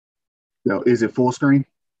Now, is it full screen?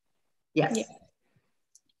 Yes. Yeah.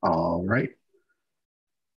 All right.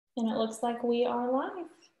 And it looks like we are live.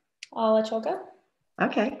 I'll let y'all go.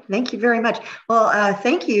 Okay, thank you very much. Well,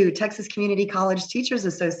 thank you, Texas Community College Teachers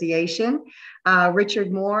Association,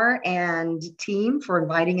 Richard Moore and team for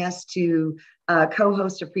inviting us to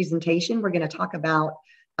co-host a presentation. We're going to talk about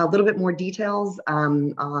a little bit more details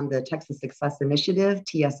on the Texas Success Initiative,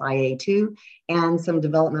 TSIA2, and some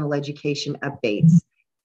developmental education updates.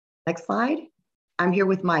 Next slide. I'm here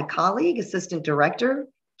with my colleague, Assistant Director,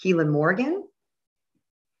 Keelan Morgan.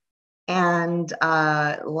 And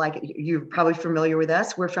like you're probably familiar with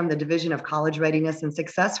us, we're from the Division of College Readiness and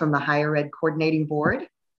Success from the Higher Ed Coordinating Board.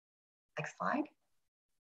 Next slide.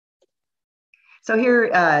 So here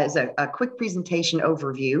is a quick presentation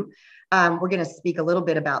overview. We're going to speak a little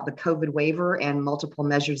bit about the COVID waiver and multiple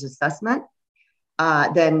measures assessment.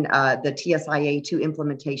 Then the TSIA2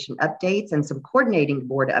 implementation updates and some coordinating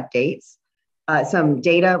board updates. Some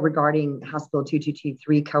data regarding House Bill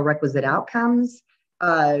 2223 co-requisite outcomes.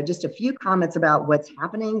 Just a few comments about what's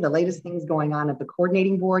happening, the latest things going on at the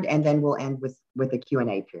coordinating board, and then we'll end with a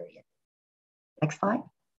Q&A period. Next slide.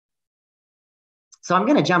 So I'm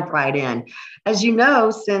going to jump right in. As you know,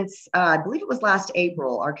 since I believe it was last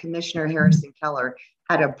April, our Commissioner Harrison Keller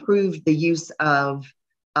had approved the use of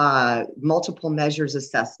multiple measures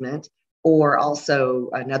assessment, or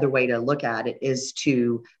also another way to look at it is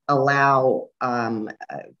to allow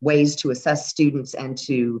ways to assess students and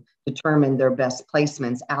to determine their best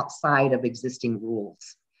placements outside of existing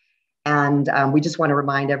rules. And we just want to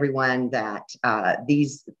remind everyone that the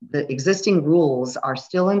existing rules are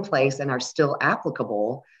still in place and are still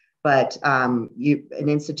applicable, but an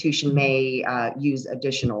institution may use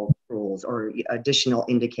additional rules or additional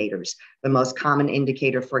indicators. The most common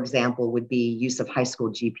indicator, for example, would be use of high school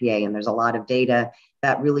GPA. And there's a lot of data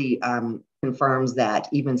that really confirms that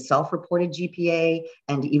even self-reported GPA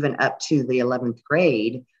and even up to the 11th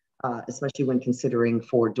grade, especially when considering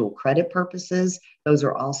for dual credit purposes, those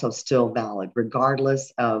are also still valid,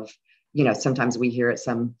 regardless of, sometimes we hear at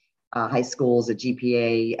some high schools a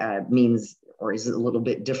GPA means or is it a little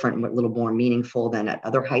bit different, a little more meaningful than at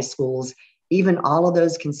other high schools. Even all of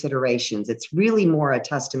those considerations, it's really more a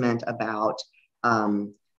testament about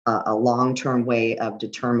a long-term way of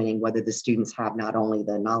determining whether the students have not only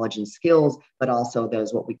the knowledge and skills, but also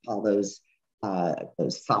those, what we call those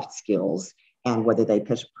soft skills, and whether they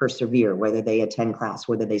persevere, whether they attend class,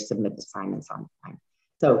 whether they submit assignments on time.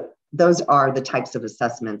 So those are the types of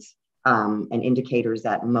assessments and indicators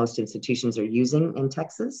that most institutions are using in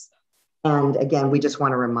Texas. And again, we just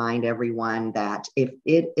want to remind everyone that if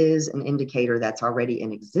it is an indicator that's already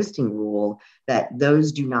an existing rule, that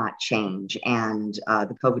those do not change. And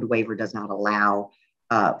the COVID waiver does not allow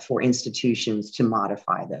for institutions to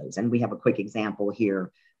modify those. And we have a quick example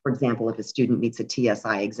here. For example, if a student meets a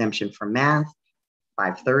TSI exemption for math,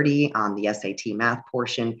 530 on the SAT math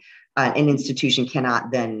portion, an institution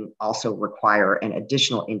cannot then also require an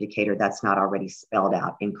additional indicator that's not already spelled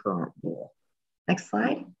out in current rule. Next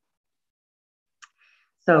slide.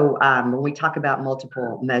 So when we talk about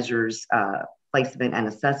multiple measures, placement and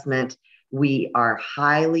assessment, we are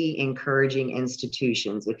highly encouraging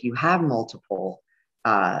institutions, if you have multiple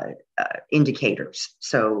indicators.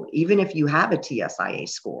 So even if you have a TSIA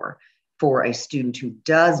score for a student who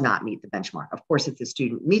does not meet the benchmark, of course, if the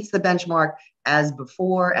student meets the benchmark as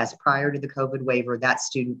before, as prior to the COVID waiver, that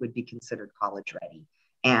student would be considered college ready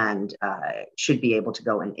and should be able to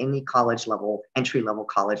go in any college level, entry level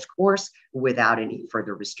college course without any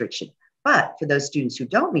further restriction. But for those students who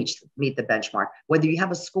don't meet the benchmark, whether you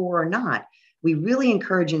have a score or not, we really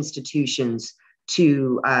encourage institutions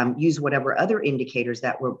to use whatever other indicators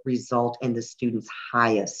that will result in the student's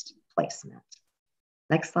highest placement.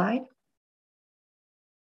 Next slide.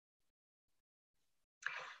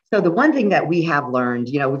 So the one thing that we have learned,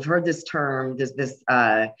 we've heard this term, this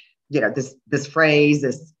phrase,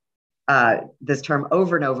 this term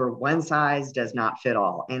over and over, one size does not fit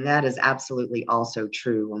all. And that is absolutely also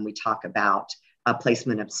true when we talk about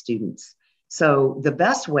placement of students. So the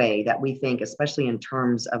best way that we think, especially in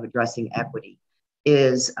terms of addressing equity,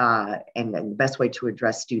 is, and the best way to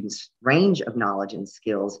address students' range of knowledge and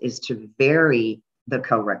skills is to vary the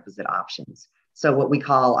co-requisite options. So what we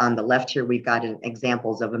call on the left here, we've got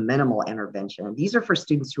examples of a minimal intervention. These are for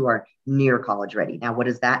students who are near college ready. Now, what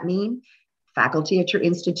does that mean? Faculty at your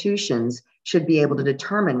institutions should be able to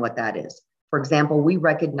determine what that is. For example, we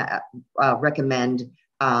recommend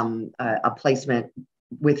a placement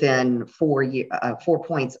within 4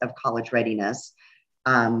 points of college readiness,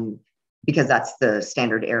 because that's the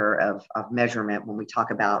standard error of measurement when we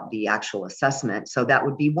talk about the actual assessment. So that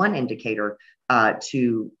would be one indicator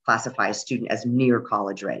to classify a student as near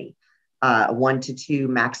college ready. 1 to 2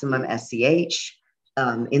 maximum SCH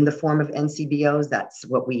in the form of NCBOs. That's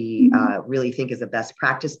what we really think is the best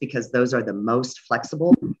practice because those are the most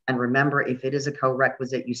flexible. And remember, if it is a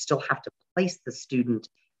co-requisite, you still have to place the student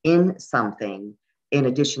in something in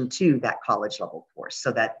addition to that college level course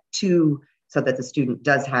so that the student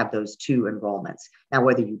does have those 2 enrollments. Now,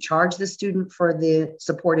 whether you charge the student for the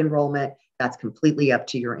support enrollment, that's completely up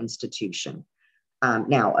to your institution.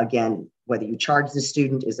 Now, again, whether you charge the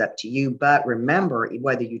student is up to you, but remember,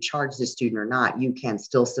 whether you charge the student or not, you can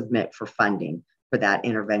still submit for funding for that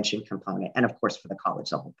intervention component, and of course for the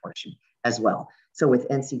college level portion as well. So with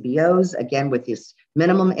NCBOs, again, with this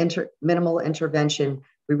minimal intervention,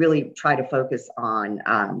 we really try to focus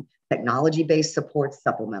on technology-based support,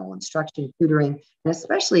 supplemental instruction, tutoring, and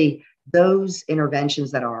especially those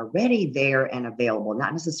interventions that are already there and available,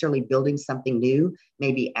 not necessarily building something new,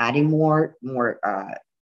 maybe adding more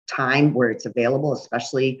time where it's available,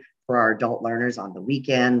 especially for our adult learners on the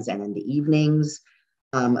weekends and in the evenings.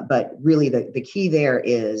 But really the key there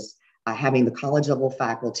is having the college level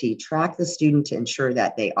faculty track the student to ensure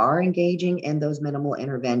that they are engaging in those minimal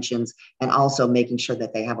interventions and also making sure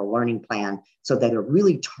that they have a learning plan so that they're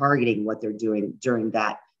really targeting what they're doing during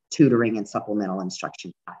that tutoring and supplemental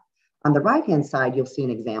instruction time. On the right-hand side, you'll see an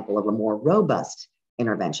example of a more robust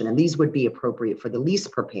intervention, and these would be appropriate for the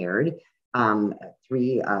least prepared.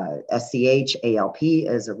 3 SCH, ALP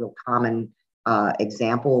is a real common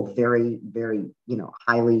example, very, very,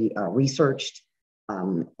 highly researched.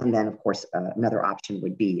 And then, of course, another option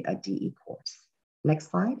would be a DE course. Next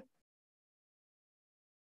slide.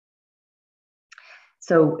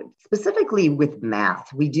 So specifically with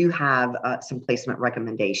math, we do have some placement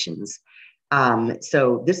recommendations.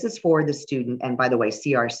 So this is for the student, and by the way,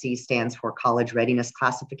 CRC stands for College Readiness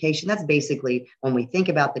Classification. That's basically, when we think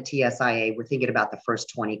about the TSIA, we're thinking about the first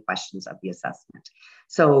 20 questions of the assessment.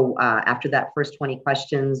 So after that first 20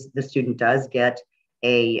 questions, the student does get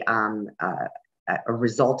a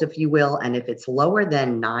result, if you will, and if it's lower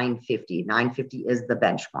than 950, 950 is the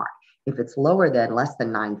benchmark. If it's lower than less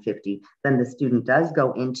than 950, then the student does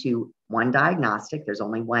go into one diagnostic. There's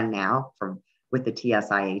only one now with the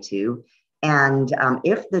TSIA2. And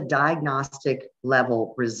if the diagnostic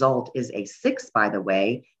level result is a 6, by the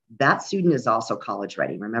way, that student is also college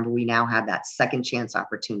ready. Remember, we now have that second chance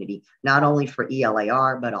opportunity, not only for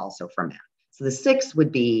ELAR, but also for math. So the 6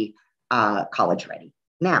 would be college ready.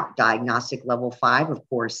 Now, diagnostic level 5, of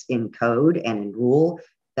course, in code and in rule,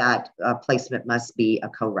 that placement must be a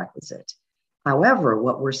co-requisite. However,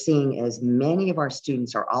 what we're seeing is many of our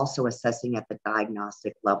students are also assessing at the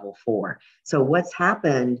diagnostic level 4. So what's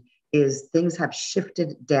happened is things have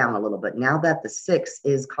shifted down a little bit. Now that the 6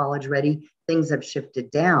 is college ready, things have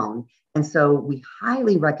shifted down. And so we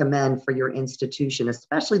highly recommend for your institution,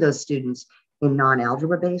 especially those students in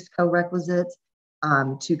non-algebra based co-requisites,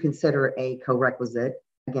 to consider a co-requisite,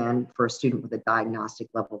 again, for a student with a diagnostic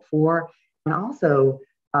level 4. And also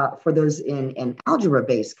for those in algebra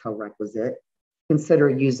based co-requisite, consider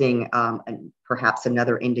using perhaps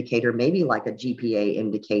another indicator, maybe like a GPA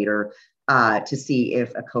indicator, to see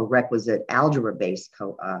if a co-requisite algebra-based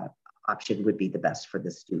option would be the best for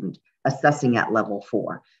the student, assessing at level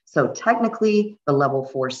 4. So technically, the level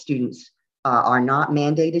 4 students are not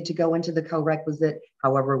mandated to go into the co-requisite.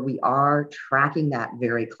 However, we are tracking that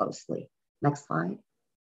very closely. Next slide.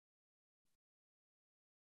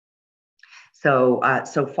 So,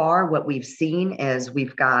 so far, what we've seen is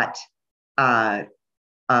we've got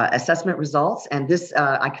assessment results. And this,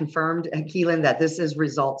 I confirmed, Keelan, that this is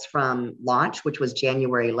results from launch, which was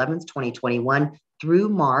January 11th, 2021 through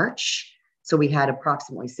March. So we had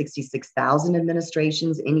approximately 66,000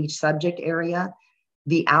 administrations in each subject area.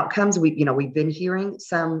 The outcomes, we've been hearing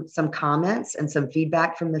some comments and some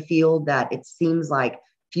feedback from the field that it seems like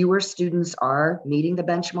fewer students are meeting the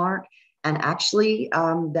benchmark. And actually,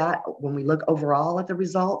 that when we look overall at the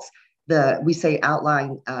results, we say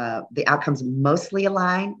the outcomes mostly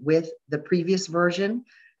align with the previous version.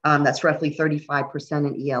 That's roughly 35%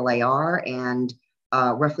 in ELAR and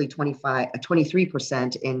roughly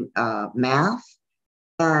 23% in math.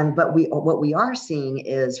 But what we are seeing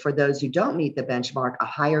is for those who don't meet the benchmark, a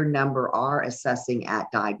higher number are assessing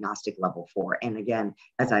at diagnostic level 4. And again,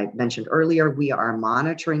 as I mentioned earlier, we are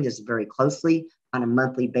monitoring this very closely on a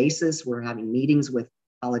monthly basis. We're having meetings with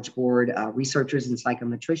College Board researchers and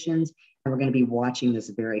psychometricians, and we're going to be watching this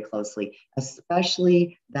very closely,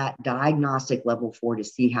 especially that diagnostic level 4 to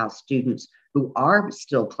see how students who are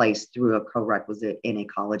still placed through a co-requisite in a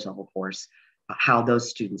college level course, how those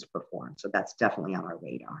students perform. So that's definitely on our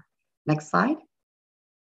radar. Next slide.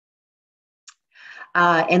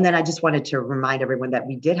 And then I just wanted to remind everyone that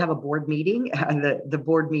we did have a board meeting, the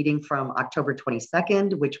board meeting from October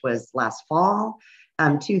 22nd, which was last fall.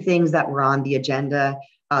 Two things that were on the agenda.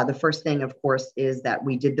 The first thing, of course, is that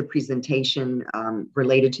we did the presentation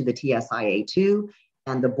related to the TSIA2,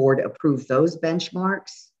 and the board approved those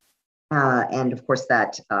benchmarks. And of course,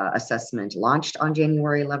 that assessment launched on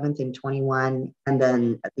January 11th in 21. And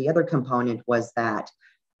then the other component was that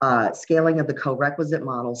scaling of the co-requisite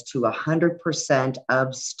models to 100%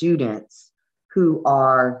 of students who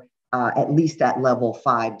are at least at level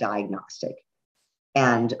 5 diagnostic.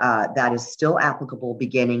 And that is still applicable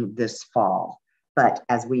beginning this fall. But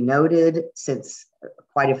as we noted, since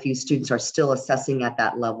quite a few students are still assessing at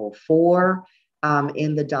that level 4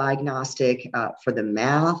 in the diagnostic for the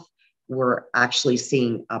math, we're actually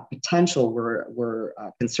seeing a potential, we're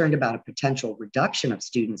concerned about a potential reduction of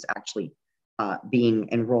students actually being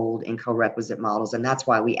enrolled in co-requisite models. And that's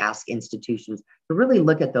why we ask institutions to really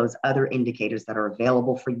look at those other indicators that are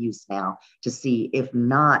available for use now to see if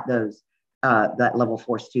not those, that level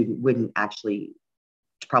 4 student wouldn't actually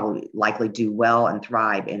probably likely do well and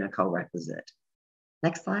thrive in a co-requisite.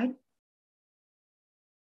 Next slide.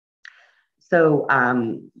 So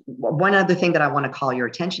one other thing that I want to call your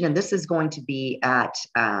attention, and this is going to be at,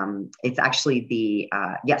 it's actually the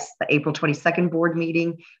April 22nd board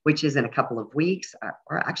meeting, which is in a couple of weeks,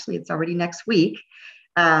 or actually it's already next week.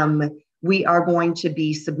 We are going to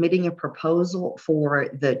be submitting a proposal for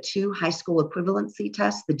the 2 high school equivalency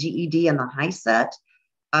tests, the GED and the HiSET,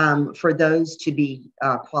 for those to be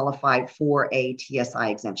qualified for a TSI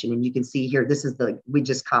exemption. And you can see here, this is we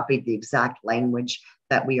just copied the exact language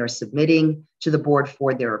that we are submitting to the board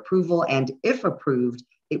for their approval. And if approved,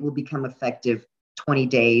 it will become effective 20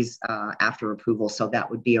 days after approval. So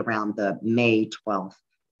that would be around the May 12th,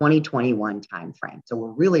 2021 timeframe. So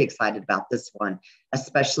we're really excited about this one,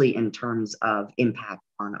 especially in terms of impact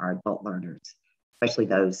on our adult learners, especially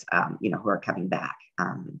those who are coming back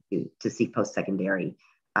to seek post-secondary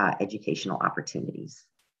educational opportunities.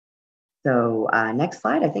 So next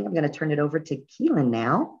slide, I think I'm going to turn it over to Keelan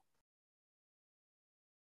now.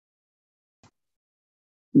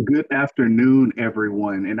 Good afternoon,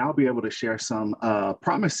 everyone. And I'll be able to share some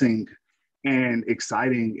promising and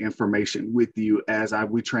exciting information with you as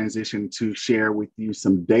we transition to share with you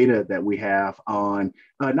some data that we have on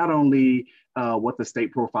not only what the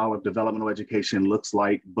state profile of developmental education looks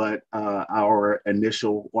like, but our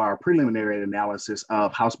preliminary analysis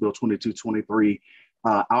of House Bill 2223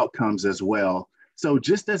 outcomes as well. So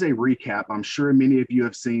just as a recap, I'm sure many of you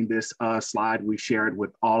have seen this slide we shared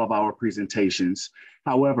with all of our presentations.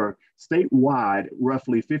 However, statewide,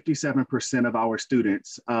 roughly 57% of our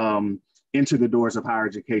students enter the doors of higher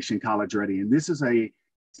education college ready. And this is a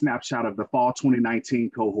snapshot of the fall 2019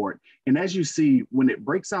 cohort. And as you see, when it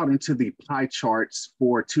breaks out into the pie charts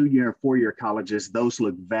for 2-year and 4-year colleges, those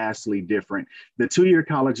look vastly different. The 2-year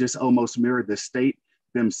colleges almost mirror the state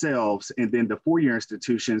themselves, and then the 4-year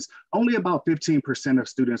institutions, only about 15% of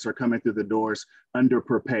students are coming through the doors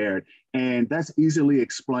underprepared. And that's easily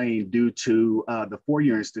explained due to the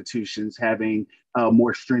 4-year institutions having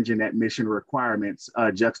more stringent admission requirements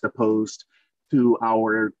juxtaposed to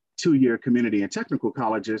our 2-year community and technical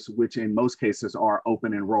colleges, which in most cases are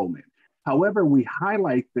open enrollment. However, we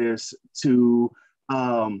highlight this to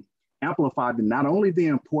amplify not only the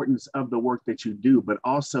importance of the work that you do, but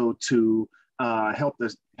also to help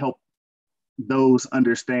those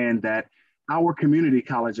understand that our community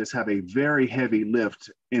colleges have a very heavy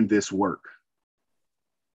lift in this work.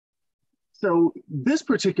 So this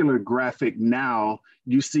particular graphic now,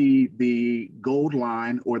 you see the gold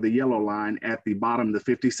line or the yellow line at the bottom, the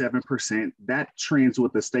 57%, that trends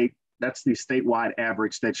with the state. That's the statewide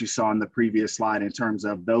average that you saw in the previous slide in terms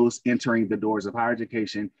of those entering the doors of higher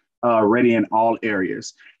education ready in all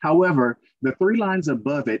areas. However, the 3 lines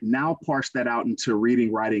above it now parse that out into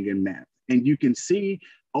reading, writing, and math. And you can see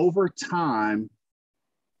over time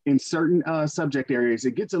in certain subject areas,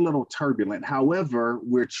 it gets a little turbulent. However,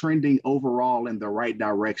 we're trending overall in the right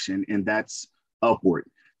direction, and that's upward.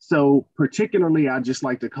 So particularly, I'd just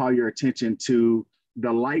like to call your attention to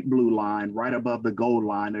the light blue line right above the gold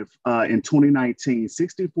line. In 2019,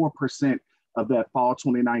 64% of that fall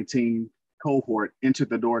 2019 cohort entered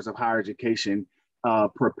the doors of higher education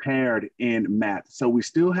prepared in math. So we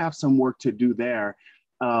still have some work to do there,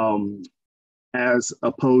 as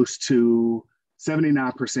opposed to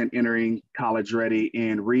 79% entering college ready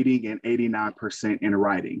in reading and 89% in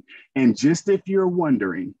writing. And just if you're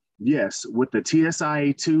wondering, yes, with the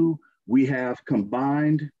TSIA2, we have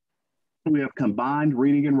combined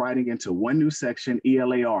reading and writing into one new section,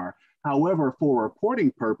 ELAR. However, for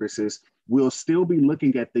reporting purposes, we'll still be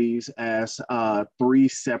looking at these as three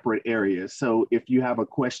separate areas. So if you have a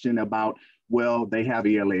question about, well, they have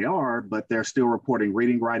ELAR, but they're still reporting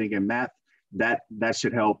reading, writing, and math, that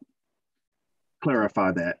should help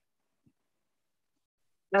clarify that.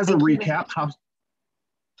 As a recap,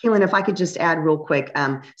 Keelan, if I could just add real quick.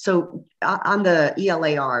 So on the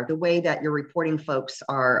ELAR, the way that your reporting folks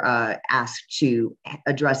are asked to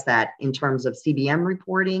address that in terms of CBM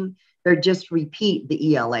reporting, they're just repeat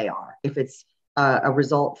the ELAR. If it's a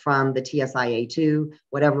result from the TSIA2,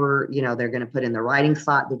 whatever, they're going to put in the writing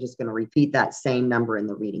slot, they're just going to repeat that same number in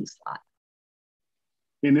the reading slot.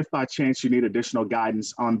 And if by chance you need additional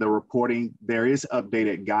guidance on the reporting, there is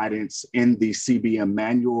updated guidance in the CBM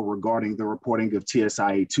manual regarding the reporting of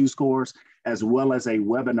TSIA2 scores, as well as a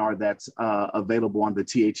webinar that's available on the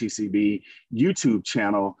THECB YouTube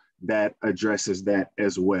channel that addresses that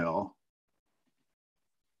as well.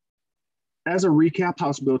 As a recap,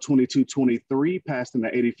 House Bill 2223 passed in the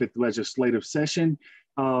 85th legislative session,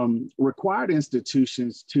 required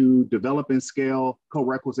institutions to develop and scale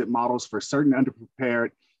co-requisite models for certain underprepared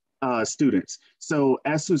students. So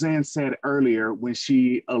as Suzanne said earlier, when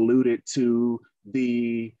she alluded to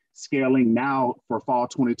the scaling now for fall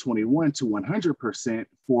 2021 to 100%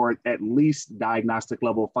 for at least diagnostic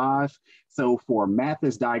level 5. So for math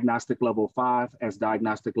is diagnostic level 5, as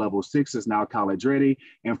diagnostic level 6 is now college ready.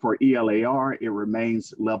 And for ELAR, it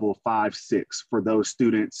remains level 5-6 for those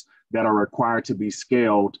students that are required to be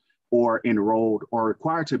scaled or enrolled or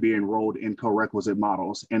required to be enrolled in co-requisite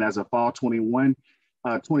models. And as of fall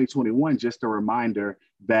 2021, just a reminder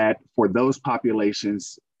that for those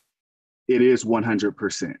populations, it is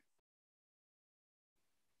 100%.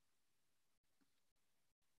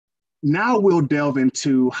 Now we'll delve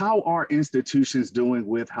into how are institutions doing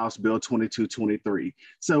with House Bill 2223.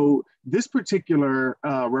 So this particular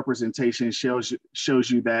representation shows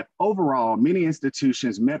you that overall, many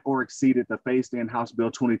institutions met or exceeded the phased-in House Bill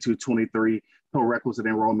 2223 co-requisite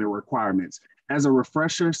enrollment requirements. As a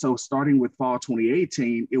refresher, so starting with fall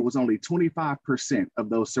 2018, it was only 25% of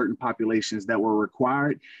those certain populations that were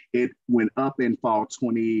required. It went up in fall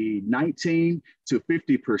 2019 to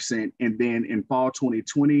 50%, and then in fall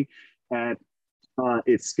 2020, at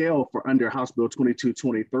its scale for under House Bill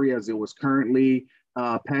 2223 as it was currently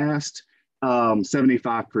passed,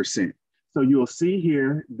 75%. So you'll see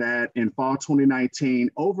here that in fall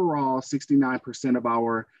 2019, overall, 69% of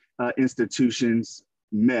our institutions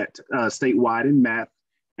met statewide in math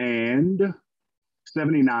and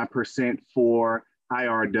 79% for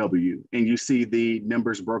IRW. And you see the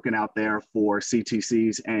numbers broken out there for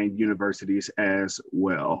CTCs and universities as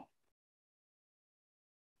well.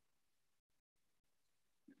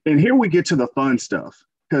 And here we get to the fun stuff,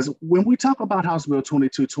 because when we talk about House Bill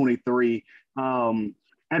 2223,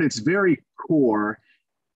 at its very core,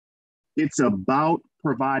 it's about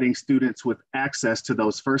providing students with access to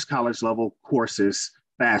those first college level courses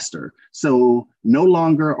faster. So no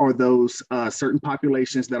longer are those certain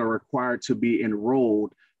populations that are required to be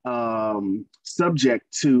enrolled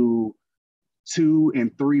subject to 2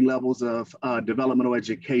 and 3 levels of developmental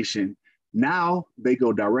education. Now they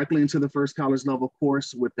go directly into the first college level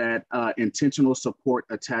course with that intentional support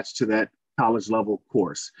attached to that college level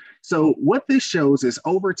course. So what this shows is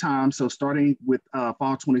over time, so starting with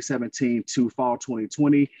fall 2017 to fall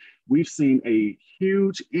 2020, we've seen a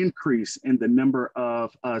huge increase in the number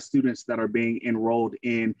of students that are being enrolled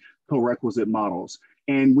in co-requisite models.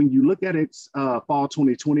 And when you look at its fall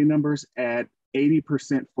 2020 numbers at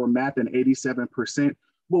 80% for math and 87%,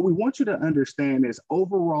 what we want you to understand is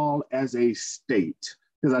overall as a state,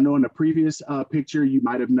 because I know in the previous picture, you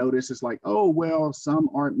might have noticed it's like, oh, well, some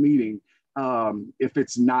aren't meeting if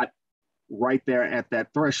it's not right there at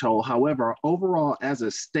that threshold. However, overall as a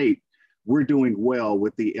state, we're doing well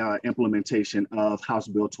with the implementation of House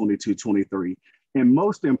Bill 2223. And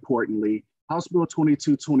most importantly, House Bill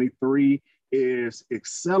 2223 is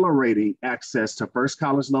accelerating access to first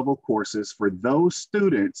college level courses for those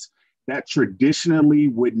students that traditionally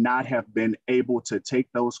would not have been able to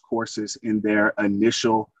take those courses in their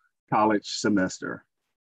initial college semester.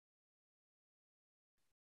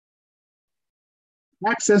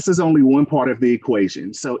 Access is only one part of the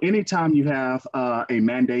equation. So anytime you have a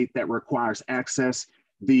mandate that requires access,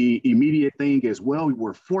 the immediate thing is, well,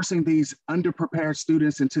 we're forcing these underprepared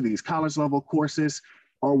students into these college level courses.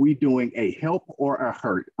 Are we doing a help or a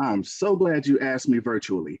hurt? I'm so glad you asked me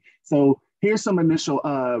virtually. So here's some initial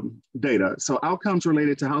data. So outcomes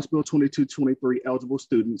related to House Bill 2223 eligible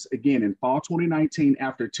students, again, in fall 2019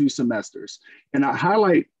 after 2 semesters. And I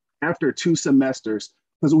highlight after 2 semesters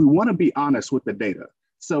because we want to be honest with the data.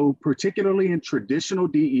 So particularly in traditional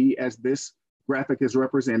DE, as this graphic is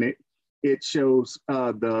represented, It shows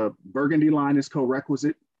the burgundy line is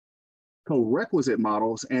co-requisite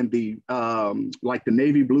models, and the like the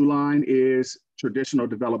navy blue line is traditional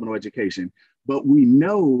developmental education. But we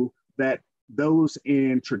know that those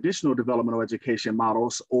in traditional developmental education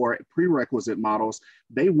models or prerequisite models,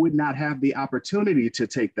 they would not have the opportunity to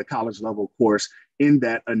take the college level course in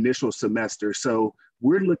that initial semester. So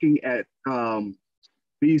we're looking at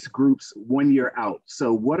these groups 1 year out.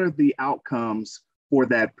 So what are the outcomes for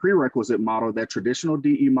that prerequisite model, that traditional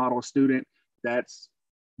DE model student? That's,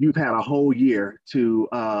 you've had a whole year to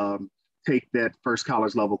take that first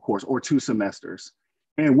college level course, or 2 semesters.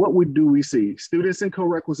 And what we see? Students in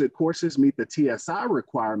co-requisite courses meet the TSI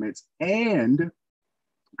requirements and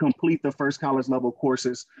complete the first college level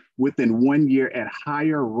courses within 1 year at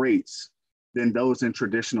higher rates than those in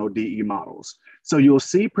traditional DE models. So you'll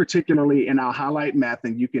see, particularly, and I'll highlight math,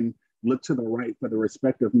 and you can look to the right for the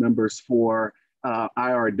respective numbers for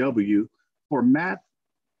IRW. For math,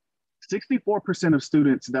 64% of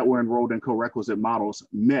students that were enrolled in co-requisite models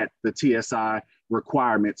met the TSI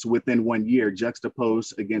requirements within 1 year,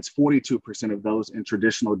 juxtaposed against 42% of those in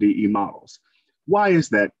traditional DE models. Why is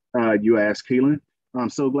that, you ask, Keelan? I'm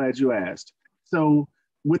so glad you asked. So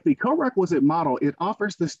with the co-requisite model, it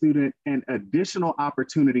offers the student an additional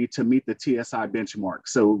opportunity to meet the TSI benchmark.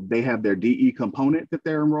 So they have their DE component that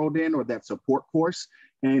they're enrolled in, or that support course.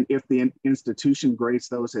 And if the institution grades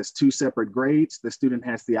those as 2 separate grades, the student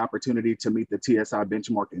has the opportunity to meet the TSI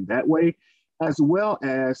benchmark in that way, as well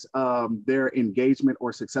as their engagement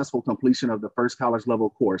or successful completion of the first college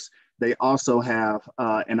level course. They also have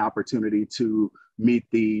an opportunity to meet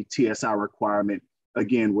the TSI requirement,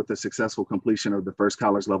 again, with the successful completion of the first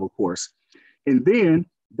college level course. And then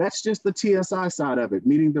that's just the TSI side of it,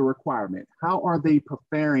 meeting the requirement. How are they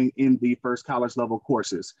preparing in the first college level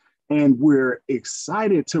courses? And we're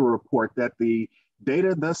excited to report that the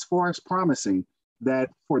data thus far is promising, that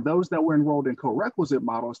for those that were enrolled in co-requisite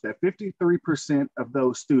models, that 53% of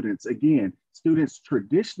those students, again, students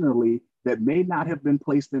traditionally that may not have been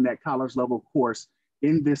placed in that college level course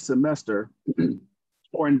in this semester,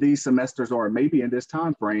 or in these semesters, or maybe in this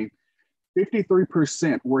time frame,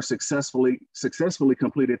 53% were successfully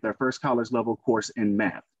completed their first college level course in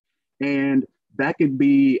math. And that could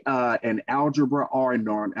be an algebra or a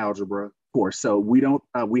non-algebra course. So we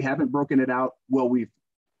haven't broken it out. Well,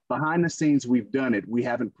 behind the scenes, we've done it. We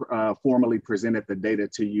haven't formally presented the data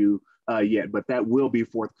to you yet, but that will be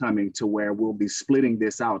forthcoming, to where we'll be splitting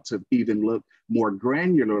this out to even look more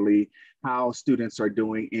granularly how students are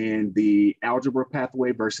doing in the algebra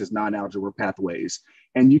pathway versus non-algebra pathways.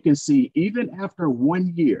 And you can see, even after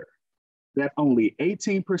 1 year, that only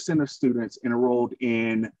 18% of students enrolled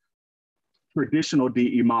in traditional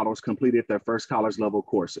DE models completed their first college level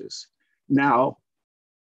courses. Now,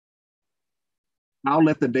 I'll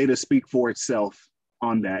let the data speak for itself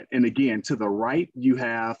on that. And again, to the right, you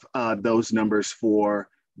have those numbers for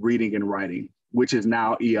reading and writing, which is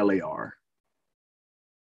now ELAR.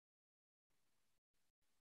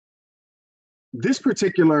 This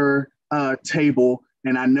particular table,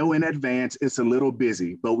 and I know in advance it's a little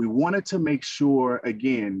busy, but we wanted to make sure,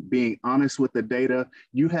 again, being honest with the data,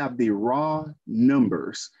 you have the raw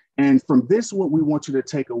numbers. And from this, what we want you to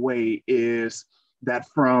take away is that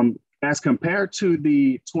as compared to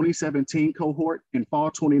the 2017 cohort, in fall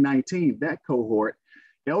 2019, that cohort,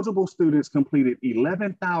 eligible students completed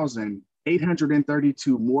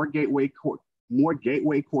 11,832 more gateway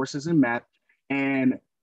courses in math, and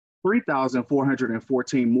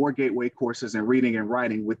 3,414 more gateway courses in reading and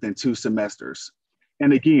writing within 2 semesters.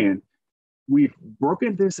 And again, we've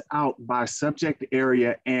broken this out by subject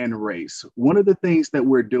area and race. One of the things that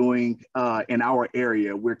we're doing in our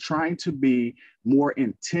area, we're trying to be more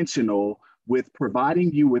intentional with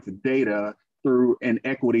providing you with data through an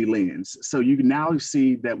equity lens. So you can now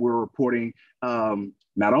see that we're reporting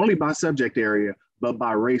not only by subject area, but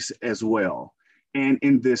by race as well. And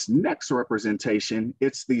in this next representation,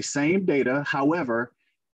 it's the same data. However,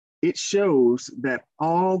 it shows that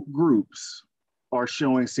all groups are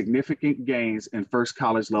showing significant gains in first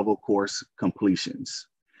college level course completions.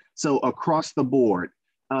 So across the board,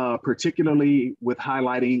 particularly with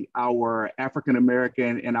highlighting our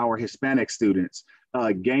African-American and our Hispanic students,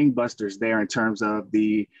 gangbusters there in terms of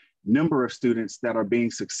the number of students that are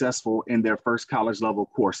being successful in their first college level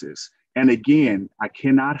courses. And again, I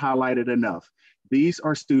cannot highlight it enough. These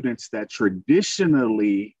are students that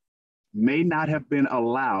traditionally may not have been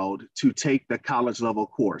allowed to take the college level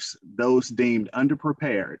course, those deemed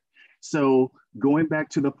underprepared. So going back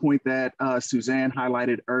to the point that Suzanne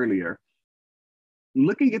highlighted earlier,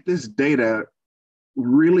 looking at this data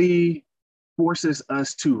really forces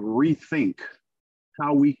us to rethink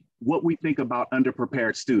how we what we think about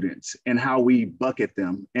underprepared students and how we bucket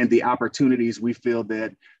them and the opportunities we feel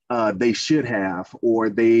that they should have or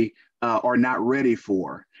they are not ready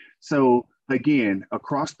for. So again,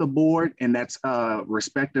 across the board, and that's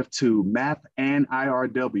respective to math and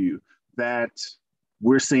IRW, that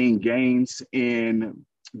we're seeing gains in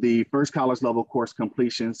the first college level course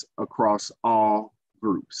completions across all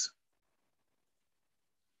groups.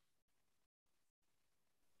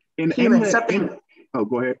 Oh,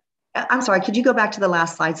 go ahead. I'm sorry, could you go back to the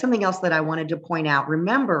last slide? Something else that I wanted to point out.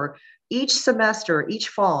 Remember, each semester, each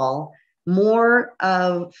fall, more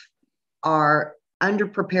of our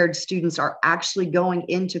underprepared students are actually going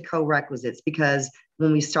into co-requisites, because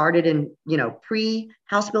when we started in,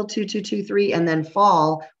 pre-House Bill 2223 and then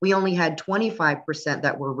fall, we only had 25%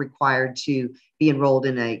 that were required to be enrolled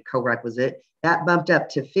in a co-requisite. That bumped up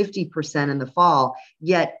to 50% in the fall.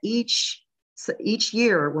 Yet each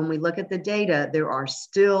year, when we look at the data, there are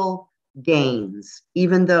still gains,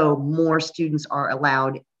 even though more students are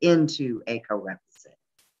allowed into a co-requisite.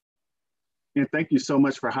 And thank you so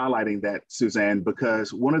much for highlighting that, Suzanne,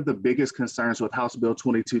 because one of the biggest concerns with House Bill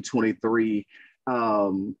 2223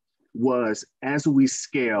 was, as we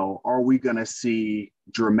scale, are we going to see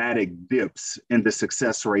dramatic dips in the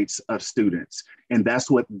success rates of students? And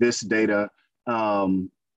that's what this data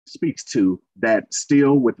speaks to, that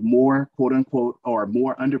still with more quote unquote or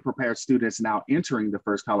more underprepared students now entering the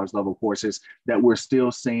first college level courses, that we're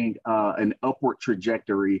still seeing an upward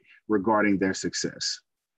trajectory regarding their success.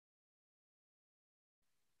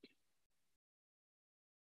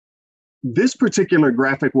 This particular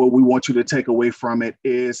graphic, what we want you to take away from it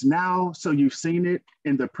is now, so you've seen it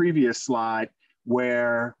in the previous slide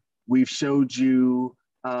where we've showed you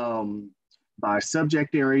by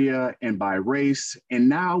subject area and by race. And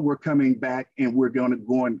now we're coming back and we're going to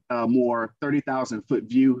go on more 30,000 foot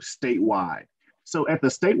view statewide. So at the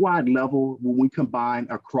statewide level, when we combine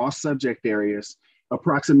across subject areas,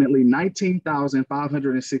 approximately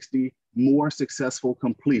 19,560 more successful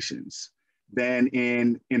completions than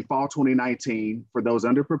in fall 2019 for those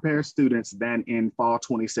underprepared students than in fall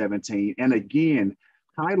 2017. And again,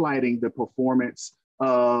 highlighting the performance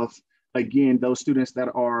of, again, those students that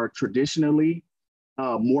are traditionally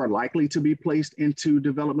more likely to be placed into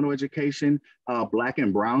developmental education, Black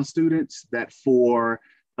and Brown students, that for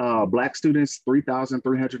Black students,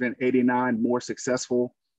 3,389 more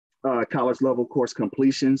successful college level course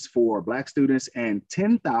completions for Black students, and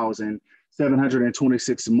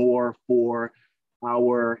 10,726 more for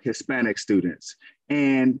our Hispanic students.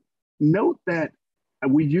 And note that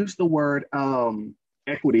we used the word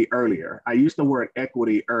equity earlier. I used the word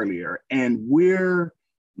equity earlier, and we're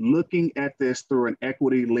looking at this through an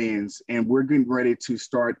equity lens, and we're getting ready to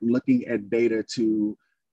start looking at data to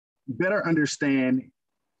better understand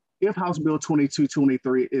if House Bill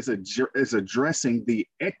 2223 is addressing the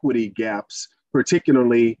equity gaps,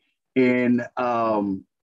 particularly in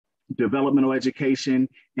developmental education,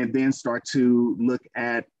 and then start to look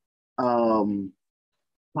at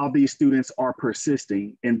how these students are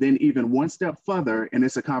persisting. And then even one step further, and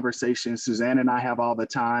it's a conversation Suzanne and I have all the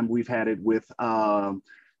time. We've had it with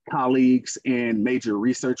colleagues in major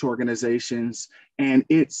research organizations. And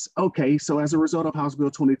it's okay, so as a result of House Bill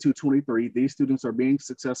 2223, these students are being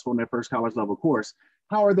successful in their first college level course.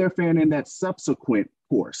 How are they faring in that subsequent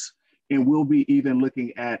course? And we'll be even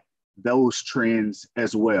looking at those trends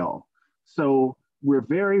as well. So we're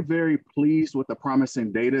very, very pleased with the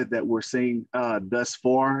promising data that we're seeing thus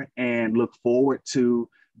far, and look forward to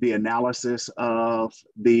the analysis of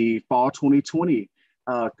the fall 2020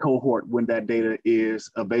 cohort when that data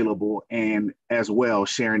is available, and as well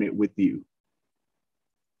sharing it with you.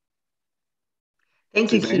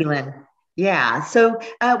 Thank you, Keelan. Yeah, so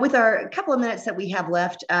with our couple of minutes that we have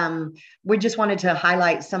left, we just wanted to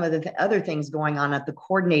highlight some of the other things going on at the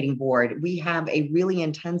coordinating board. We have a really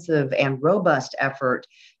intensive and robust effort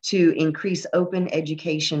to increase open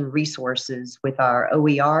education resources with our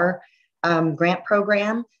OER grant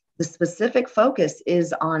program. The specific focus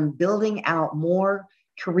is on building out more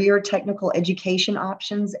career technical education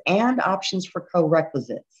options and options for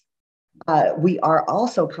co-requisites. We are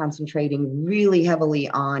also concentrating really heavily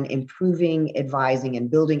on improving advising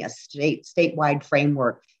and building a statewide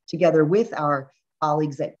framework together with our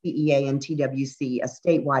colleagues at PEA and TWC, a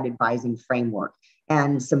statewide advising framework.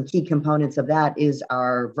 And some key components of that is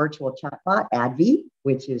our virtual chatbot, ADVI,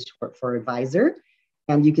 which is short for advisor.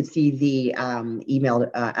 And you can see the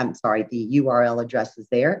the URL addresses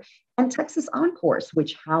there. And Texas OnCourse,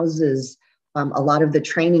 which houses a lot of the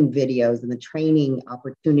training videos and the training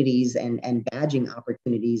opportunities and badging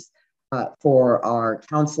opportunities for our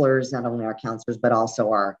counselors, not only our counselors, but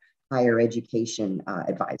also our higher education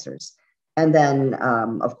advisors. And then,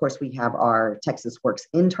 of course, we have our Texas Works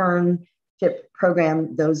internship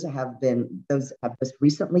program. Those have just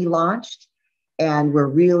recently launched, and we're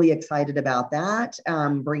really excited about that.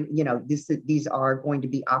 These are going to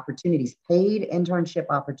be opportunities, paid internship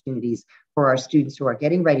opportunities for our students who are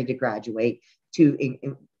getting ready to graduate to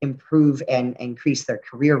improve and increase their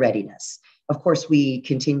career readiness. Of course, we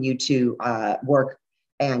continue to work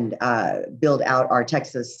and build out our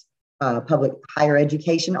Texas Public Higher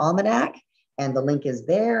Education Almanac, and the link is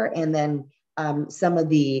there. And then some of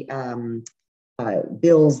the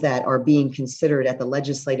bills that are being considered at the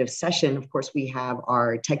legislative session. Of course, we have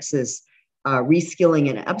our Texas Reskilling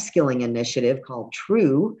and Upskilling Initiative called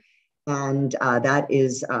TRUE, and that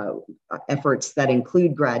is efforts that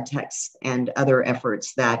include grad techs and other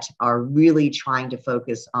efforts that are really trying to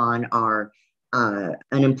focus on our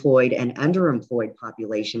unemployed and underemployed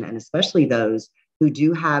population, and especially those who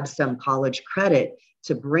do have some college credit,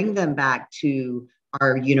 to bring them back to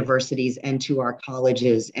our universities and to our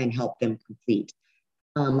colleges and help them complete.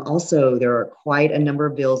 Also, there are quite a number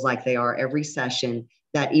of bills, like they are every session,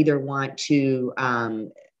 that either want to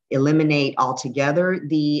eliminate altogether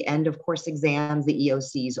the end of course exams, the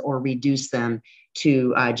EOCs, or reduce them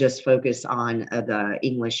to just focus on the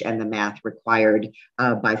English and the math required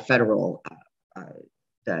by federal,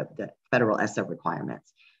 the federal ESSA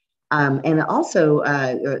requirements. And also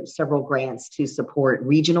several grants to support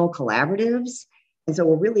regional collaboratives. And so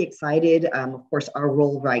we're really excited. Of course, our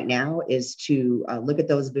role right now is to look at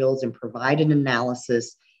those bills and provide an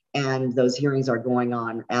analysis. And those hearings are going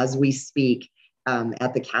on as we speak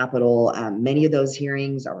at the Capitol. Many of those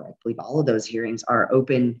hearings, or I believe all of those hearings, are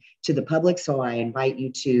open to the public. So I invite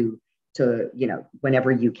you to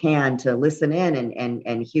whenever you can, to listen in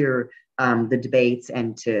and hear the debates,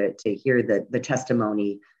 and to hear the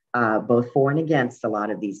testimony, both for and against a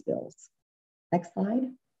lot of these bills. Next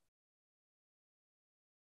slide.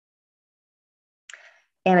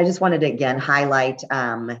 And I just wanted to again highlight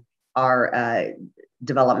our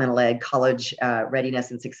developmental-led college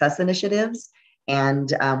readiness and success initiatives.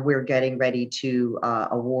 And we're getting ready to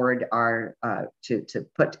award our, to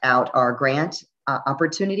put out our grant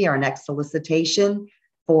opportunity, our next solicitation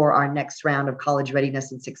for our next round of college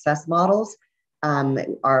readiness and success models.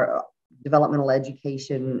 Our developmental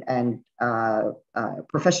education and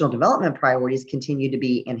professional development priorities continue to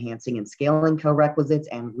be enhancing and scaling co-requisites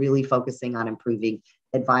and really focusing on improving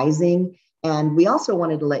advising. And we also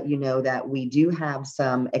wanted to let you know that we do have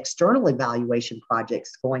some external evaluation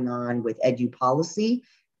projects going on with Edu Policy,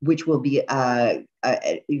 which will be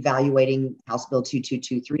evaluating House Bill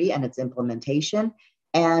 2223 and its implementation,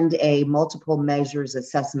 and a multiple measures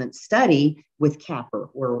assessment study with CAPR.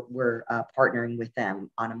 We're partnering with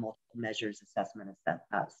them on a multiple measures assessment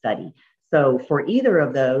study. So for either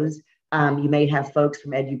of those, you may have folks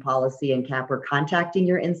from Edu Policy and CAPR contacting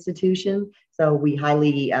your institution. So we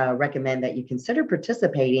highly recommend that you consider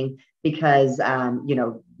participating, because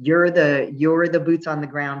you're the boots on the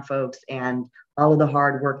ground folks, and all of the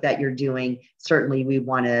hard work that you're doing. Certainly, we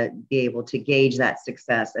want to be able to gauge that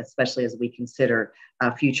success, especially as we consider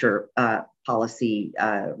future policy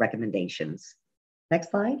recommendations.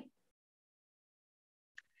 Next slide.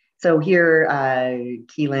 So here,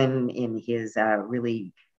 Keelan, in his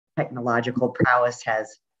really technological prowess,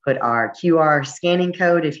 has put our QR scanning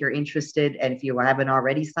code if you're interested, and if you haven't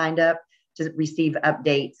already signed up to receive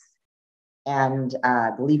updates. And I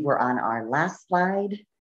believe we're on our last slide,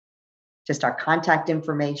 just our contact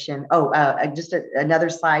information. Just another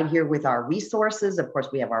slide here with our resources. Of course,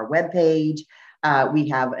 we have our webpage. We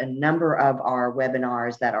have a number of our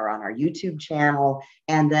webinars that are on our YouTube channel,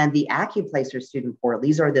 and then the AccuPlacer student portal.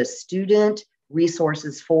 These are the student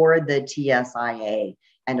resources for the TSIA.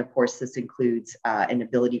 And of course, this includes an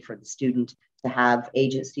ability for the student to have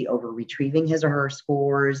agency over retrieving his or her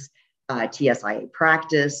scores, TSIA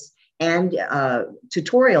practice, and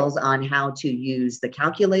tutorials on how to use the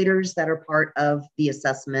calculators that are part of the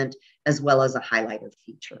assessment, as well as a highlighter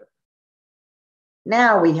feature.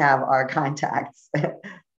 Now we have our contacts.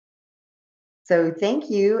 So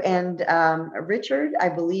thank you. And Richard, I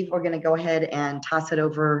believe we're going to go ahead and toss it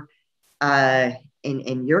over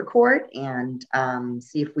in your court and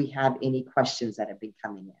see if we have any questions that have been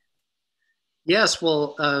coming in. Yes,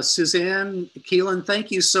 well, Suzanne, Keelan,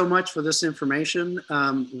 thank you so much for this information.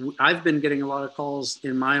 I've been getting a lot of calls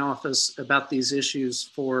in my office about these issues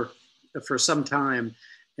for some time.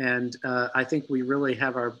 And I think we really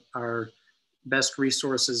have our best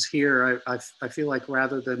resources here. I feel like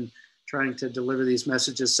rather than trying to deliver these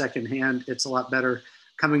messages secondhand, it's a lot better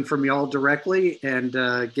coming from y'all directly and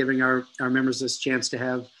giving our members this chance to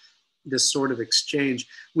have this sort of exchange.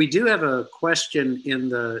 We do have a question in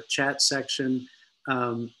the chat section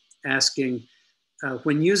asking,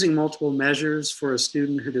 when using multiple measures for a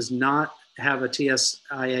student who does not have a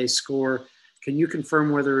TSIA score, can you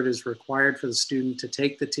confirm whether it is required for the student to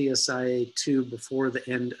take the TSIA2 before the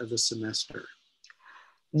end of the semester?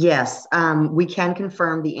 Yes, we can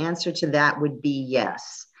confirm the answer to that would be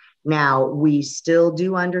yes. Now, we still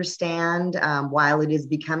do understand while it is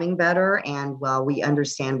becoming better, and while we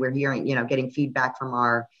understand we're hearing, getting feedback from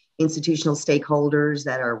our institutional stakeholders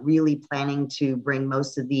that are really planning to bring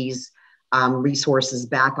most of these resources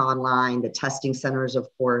back online, the testing centers, of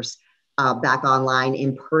course, back online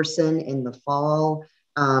in person in the fall.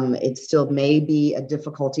 It still may be a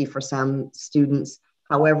difficulty for some students.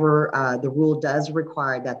 However, the rule does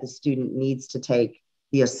require that the student needs to take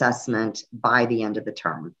the assessment by the end of the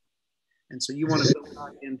term. And so you want to build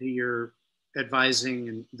that into your advising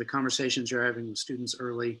and the conversations you're having with students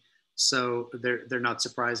early, so they're not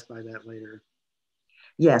surprised by that later.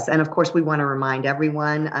 Yes, and of course we want to remind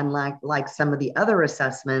everyone, unlike some of the other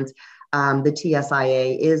assessments, the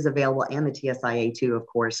TSIA is available, and the TSIA2, of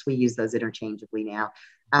course, we use those interchangeably now.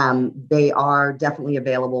 They are definitely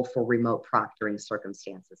available for remote proctoring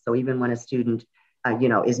circumstances. So even when a student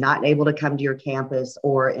is not able to come to your campus,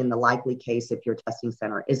 or in the likely case, if your testing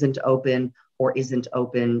center isn't open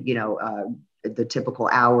the typical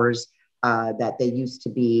hours that they used to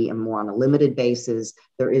be, and more on a limited basis,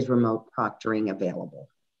 there is remote proctoring available.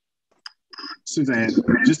 Suzanne,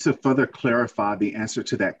 just to further clarify the answer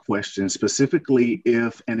to that question, specifically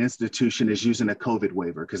if an institution is using a COVID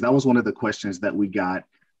waiver, because that was one of the questions that we got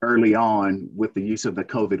early on with the use of the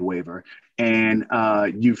COVID waiver. And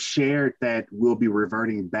you've shared that we'll be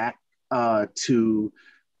reverting back to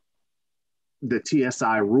the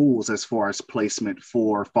TSI rules as far as placement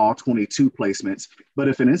for fall 22 placements. But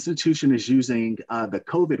if an institution is using the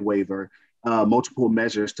COVID waiver, multiple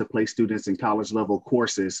measures to place students in college level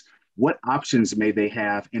courses, what options may they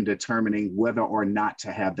have in determining whether or not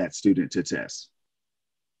to have that student to test?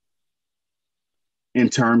 In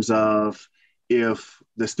terms of, if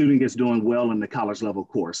the student is doing well in the college level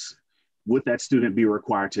course, would that student be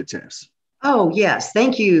required to test? Oh, yes.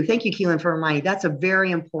 Thank you. Thank you, Keelan, for reminding. That's a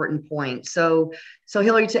very important point. So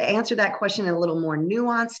Hillary, to answer that question in a little more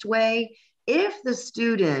nuanced way, if the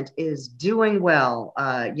student is doing well,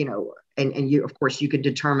 and you, of course, you could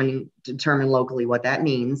determine locally what that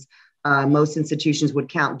means. Most institutions would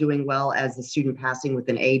count doing well as the student passing with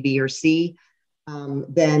an A, B, or C.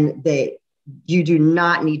 Then you do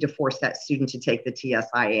not need to force that student to take the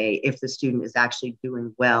TSIA if the student is actually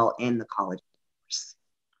doing well in the college course.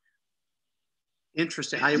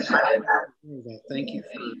 Interesting. I appreciate that. Thank you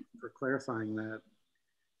for clarifying that.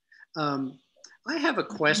 I have a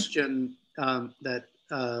question that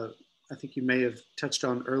I think you may have touched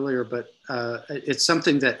on earlier, but it's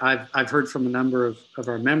something that I've heard from a number of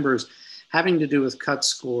our members, having to do with cut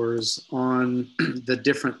scores on the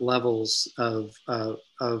different levels of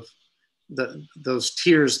those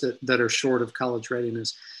tiers that are short of college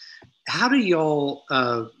readiness. How do y'all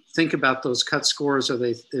think about those cut scores?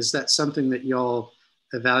 Is that something that y'all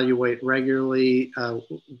evaluate regularly?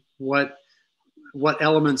 What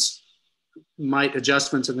elements might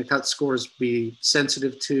adjustments in the cut scores be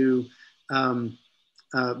sensitive to?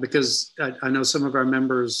 Because I know some of our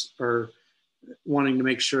members are wanting to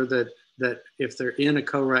make sure that if they're in a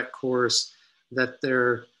co-rec course, that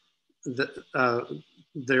their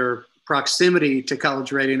proximity to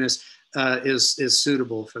college readiness is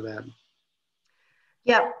suitable for them.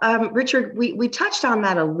 Yeah, Richard, we touched on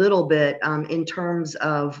that a little bit in terms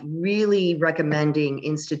of really recommending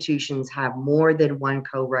institutions have more than one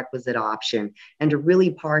co-requisite option, and to really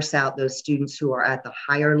parse out those students who are at the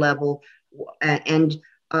higher level. And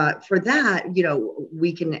for that,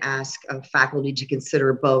 we can ask faculty to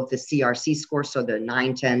consider both the CRC score, so the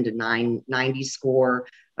 910 to 990 score.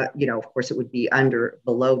 Of course, it would be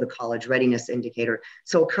below the college readiness indicator.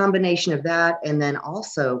 So a combination of that, and then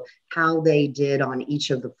also how they did on each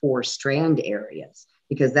of the 4 strand areas,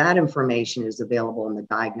 because that information is available in the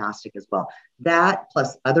diagnostic as well. That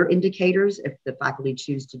plus other indicators, if the faculty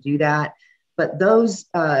choose to do that. But those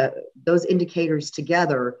indicators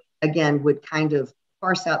together, again, would kind of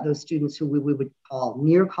parse out those students who we would call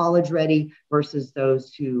near college ready versus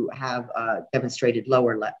those who have demonstrated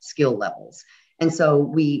lower skill levels. And so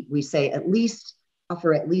we say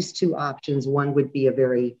offer at least 2 options. One would be a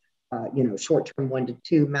very short-term 1 to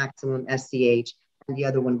 2 maximum SCH, and the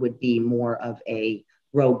other one would be more of a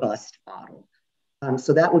robust model.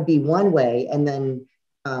 So that would be one way. And then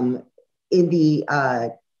in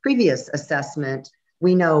the previous assessment,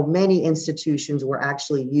 we know many institutions were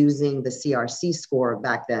actually using the CRC score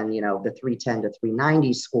back then, you know, the 310 to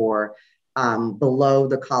 390 score below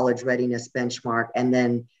the college readiness benchmark, and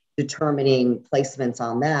then determining placements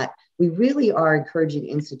on that. We really are encouraging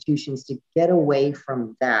institutions to get away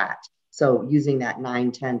from that. So using that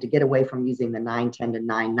 910, to get away from using the 910 to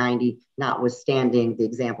 990, notwithstanding the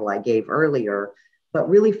example I gave earlier, but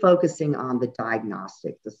really focusing on the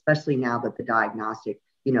diagnostics, especially now that the diagnostic,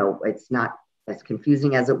 you know, it's not as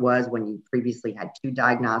confusing as it was when you previously had two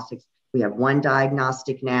diagnostics. We have one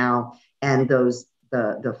diagnostic now, and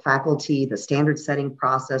the faculty, the standard setting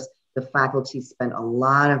process, the faculty spent a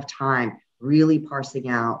lot of time really parsing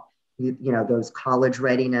out, you know, those college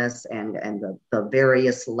readiness and the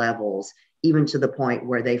various levels, even to the point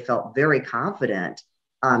where they felt very confident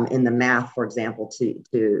in the math, for example,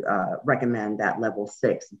 to recommend that level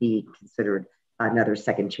 6 be considered another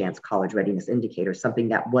second chance college readiness indicator, something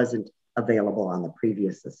that wasn't available on the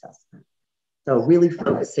previous assessment. So really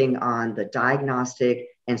focusing on the diagnostic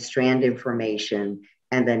and strand information,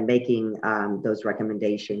 and then making those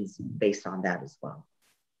recommendations based on that as well.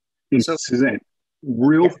 So, Suzanne,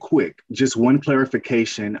 real quick, just one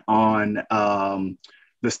clarification on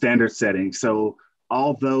the standard setting. So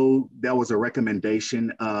although that was a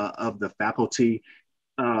recommendation of the faculty,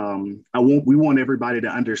 we want everybody to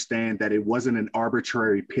understand that it wasn't an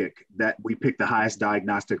arbitrary pick that we picked the highest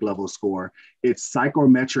diagnostic level score. It's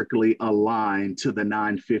psychometrically aligned to the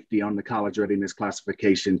 950 on the college readiness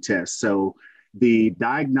classification test. So the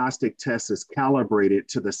diagnostic test is calibrated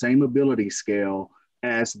to the same ability scale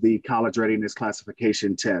as the college readiness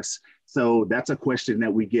classification test. So that's a question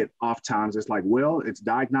that we get oft times. It's like, well, it's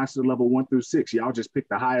diagnostic level 1 through 6. Y'all just pick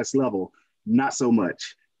the highest level. Not so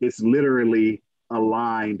much. It's literally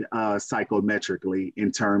aligned psychometrically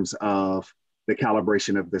in terms of the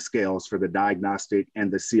calibration of the scales for the diagnostic and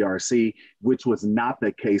the CRC, which was not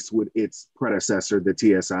the case with its predecessor, the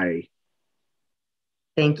TSIA.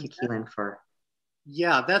 Thank you, Keelan, for.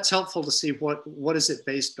 Yeah, that's helpful to see what is it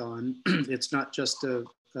based on. It's not just a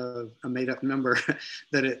made up number,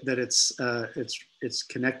 that it's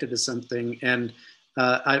connected to something. And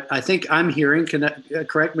I think I'm hearing,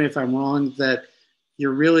 correct me if I'm wrong, that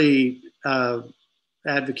you're really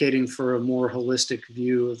advocating for a more holistic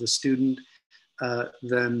view of the student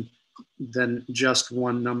than just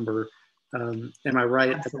one number. Am I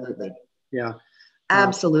right? Absolutely. Yeah.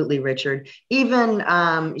 Absolutely, Richard. Even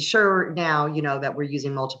sure now, you know, that we're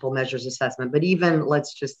using multiple measures assessment, but even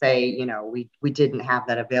let's just say, you know, we didn't have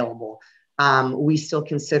that available. We still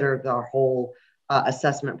consider the whole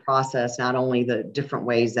assessment process, not only the different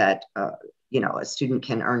ways that, you know, a student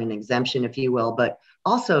can earn an exemption, if you will, but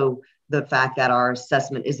also the fact that our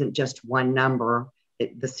assessment isn't just one number.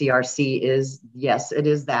 The CRC is, yes, it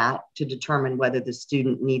is that, to determine whether the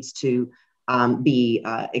student needs to be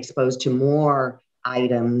exposed to more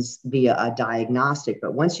items via a diagnostic.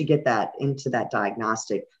 But once you get that into that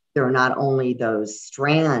diagnostic, there are not only those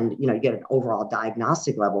strand, you know, you get an overall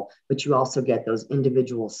diagnostic level, but you also get those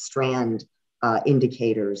individual strand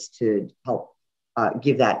indicators to help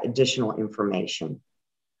give that additional information.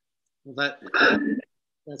 Well,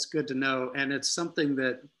 that's good to know. And it's something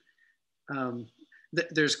that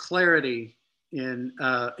there's clarity in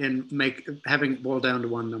having it boiled down to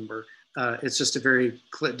one number. It's just a very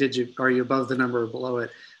are you above the number or below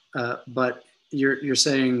it? But you're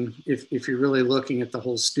saying if you're really looking at the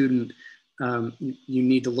whole student, you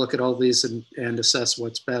need to look at all these and assess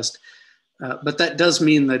what's best. But that does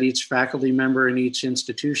mean that each faculty member in each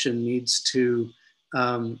institution needs to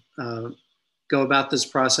go about this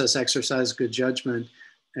process, exercise good judgment,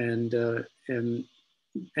 and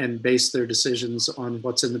base their decisions on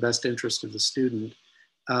what's in the best interest of the student.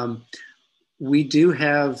 We do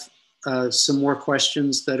have some more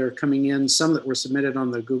questions that are coming in, some that were submitted on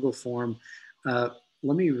the Google form. Let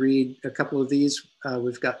me read a couple of these.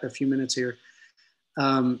 We've got a few minutes here.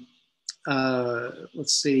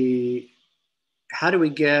 Let's see. How do we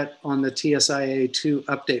get on the TSIA2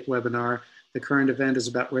 update webinar? The current event is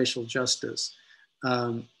about racial justice.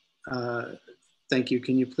 Thank you.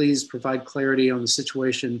 Can you please provide clarity on the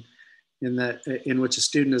situation in which a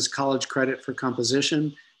student has college credit for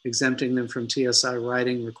composition, exempting them from TSI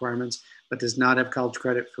writing requirements, but does not have college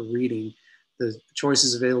credit for reading? The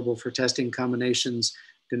choices available for testing combinations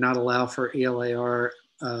do not allow for ELAR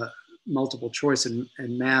multiple choice and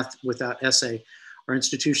math without essay. Are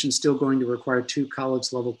institutions still going to require 2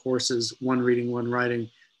 college level courses, 1 reading, 1 writing,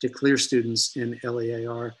 to clear students in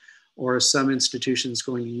LEAR? Or are some institutions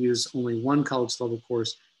going to use only 1 college level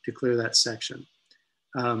course to clear that section?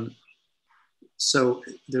 So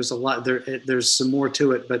there's a lot there. There's some more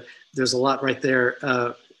to it, but there's a lot right there.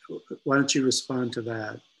 why don't you respond to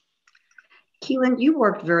that? Keelan, you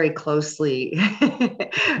worked very closely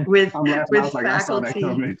with I'm laughing. I was like, I saw that faculty.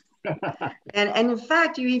 coming. And in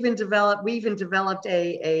fact, we even developed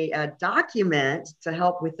a document to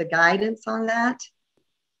help with the guidance on that.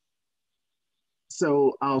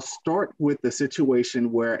 So I'll start with the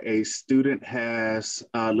situation where a student has,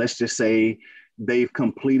 let's just say, they've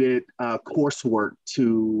completed coursework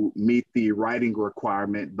to meet the writing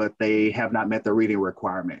requirement, but they have not met the reading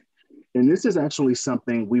requirement. And this is actually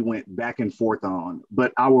something we went back and forth on,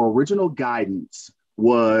 but our original guidance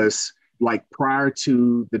was like prior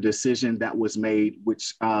to the decision that was made,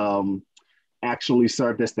 which actually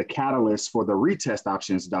served as the catalyst for the retest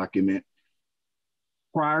options document.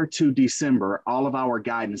 Prior to December, all of our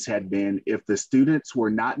guidance had been if the students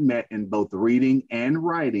were not met in both reading and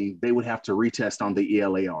writing, they would have to retest on the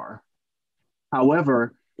ELAR.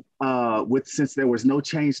 However, since there was no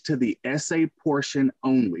change to the essay portion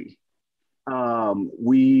only,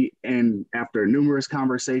 and after numerous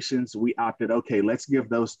conversations, we opted, okay, let's give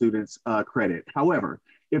those students credit. However,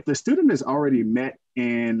 if the student is already met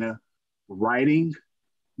in writing,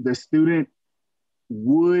 the student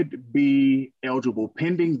would be eligible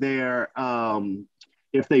pending their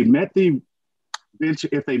if they met it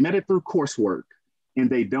through coursework and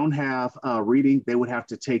they don't have reading, they would have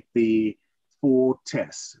to take the full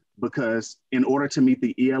test, because in order to meet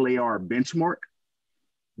the ELAR benchmark,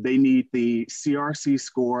 they need the CRC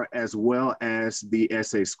score as well as the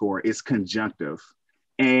essay score. It's conjunctive,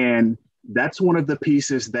 and that's one of the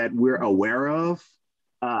pieces that we're aware of.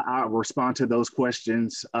 I'll respond to those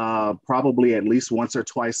questions probably at least once or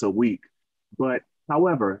twice a week. But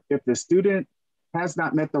however, if the student has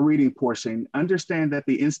not met the reading portion, understand that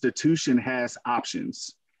the institution has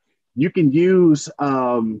options. You can use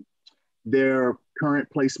their current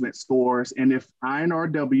placement scores, and if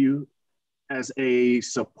INRW as a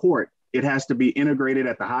support, it has to be integrated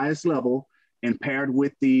at the highest level and paired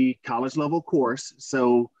with the college level course.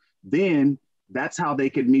 So then that's how they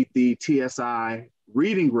could meet the TSI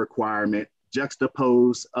reading requirement,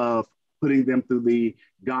 juxtaposed of putting them through the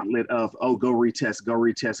gauntlet of, oh, go retest, go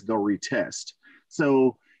retest, go retest.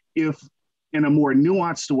 So if in a more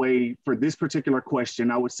nuanced way for this particular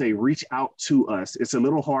question, I would say reach out to us. It's a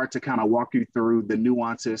little hard to kind of walk you through the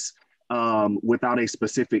nuances without a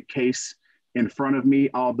specific case in front of me,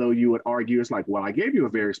 although you would argue it's like, well, I gave you a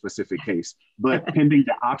very specific case, but pending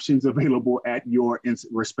the options available at your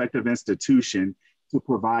respective institution to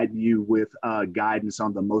provide you with guidance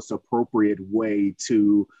on the most appropriate way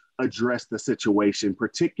to address the situation,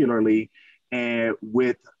 particularly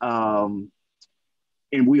with, and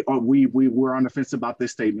we're on the fence about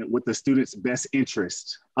this statement, with the student's best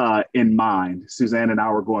interest in mind. Suzanne and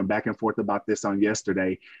I were going back and forth about this on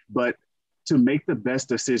yesterday, but to make the best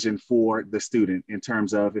decision for the student in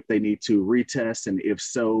terms of if they need to retest, and if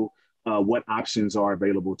so, what options are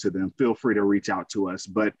available to them, feel free to reach out to us.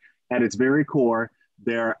 But at its very core,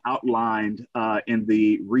 they're outlined in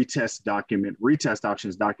the retest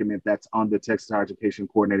options document that's on the Texas Higher Education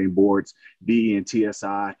Coordinating Board's DE and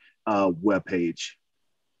TSI webpage.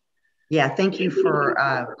 Yeah, thank you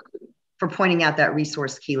for pointing out that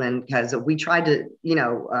resource, Keelan, because we tried to,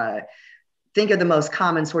 think of the most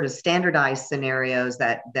common sort of standardized scenarios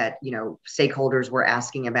that stakeholders were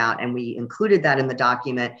asking about, and we included that in the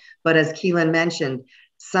document. But as Keelan mentioned,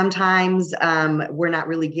 sometimes we're not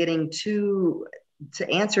really getting to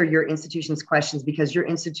answer your institution's questions, because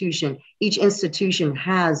each institution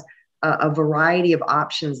has a variety of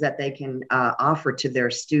options that they can offer to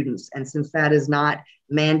their students. And since that is not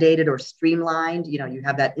mandated or streamlined, you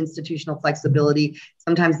have that institutional flexibility.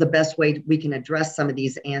 Sometimes the best way we can address some of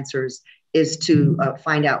these answers is to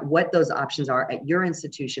find out what those options are at your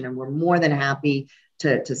institution. And we're more than happy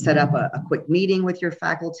to set up a quick meeting with your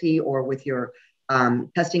faculty or with your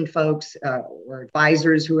testing folks or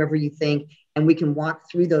advisors, whoever you think, and we can walk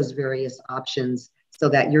through those various options so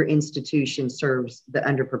that your institution serves the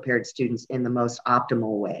underprepared students in the most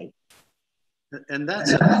optimal way. And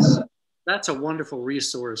that's a wonderful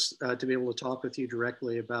resource to be able to talk with you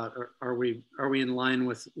directly about, are we in line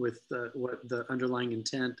with what the underlying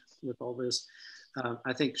intent with all this?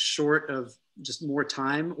 I think short of just more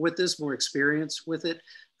time with this, more experience with it,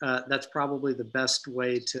 that's probably the best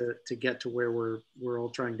way to get to where we're all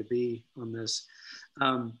trying to be on this.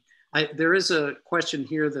 There is a question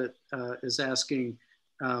here that is asking,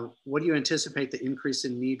 what do you anticipate the increase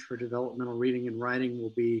in need for developmental reading and writing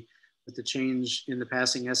will be with the change in the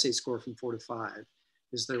passing essay score from 4 to 5?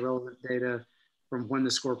 Is there relevant data from when the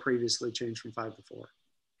score previously changed from 5 to 4?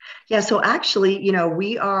 Yeah, so actually,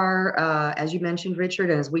 we are, as you mentioned, Richard,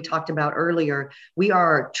 and as we talked about earlier, we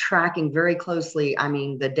are tracking very closely. I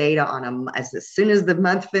mean, the data on them as soon as the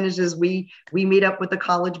month finishes, we meet up with the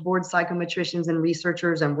College Board psychometricians and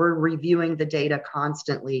researchers, and we're reviewing the data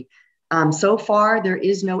constantly. So far, there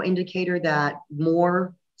is no indicator that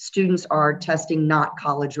more students are testing not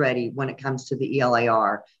college ready when it comes to the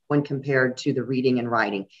ELAR when compared to the reading and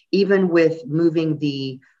writing. Even with moving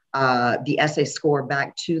the essay score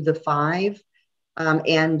back to the 5.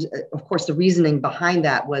 And of course, the reasoning behind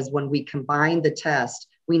that was when we combined the test,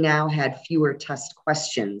 we now had fewer test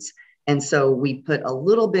questions. And so we put a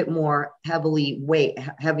little bit more heavy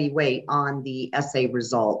weight on the essay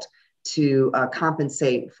result to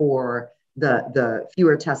compensate for the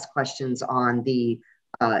fewer test questions on the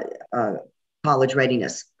college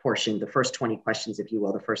readiness portion, the first 20 questions, if you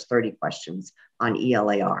will, the first 30 questions on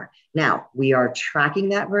ELAR. Now, we are tracking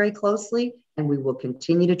that very closely, and we will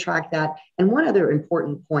continue to track that. And one other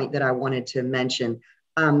important point that I wanted to mention,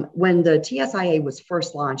 when the TSIA was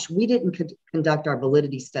first launched, we didn't conduct our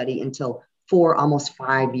validity study until almost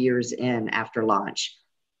 5 years in after launch.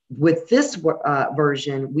 With this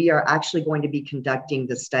version, we are actually going to be conducting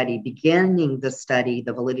the study, beginning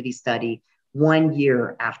the validity study, 1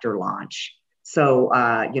 year after launch. So,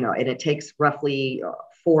 and it takes roughly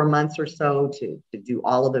 4 months or so to do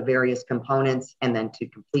all of the various components and then to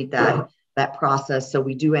complete that process. So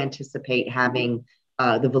we do anticipate having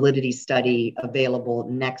the validity study available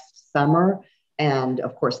next summer. And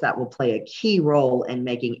of course, that will play a key role in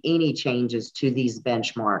making any changes to these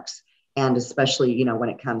benchmarks. And especially, when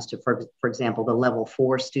it comes to, for example, the level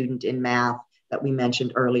 4 student in math that we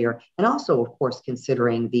mentioned earlier, and also, of course,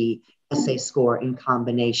 considering the essay score in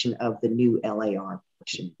combination of the new LAR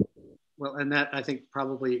portion. Well, and that I think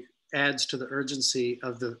probably adds to the urgency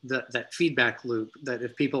of that feedback loop, that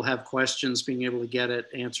if people have questions, being able to get it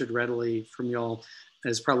answered readily from y'all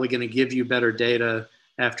is probably going to give you better data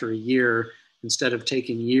after a year instead of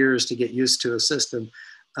taking years to get used to a system.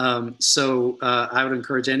 So I would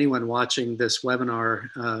encourage anyone watching this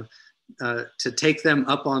webinar to take them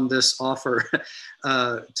up on this offer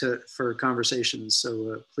for conversations.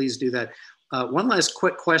 So please do that. One last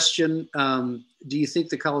quick question. Do you think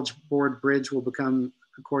the College Board Bridge will become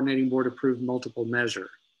a coordinating board approved multiple measure?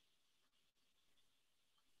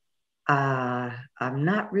 I'm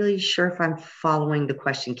not really sure if I'm following the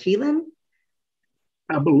question. Keelan?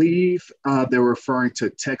 I believe they're referring to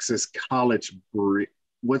Texas College Bridge.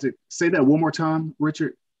 Was it, say that one more time,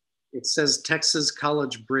 Richard? It says Texas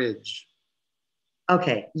College Bridge.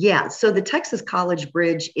 Okay, yeah. So the Texas College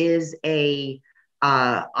Bridge is a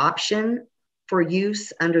option for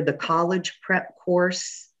use under the college prep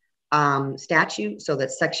course statute. So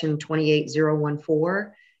that's section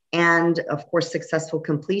 28014. And of course, successful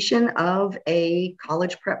completion of a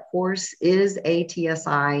college prep course is a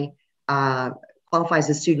TSI, qualifies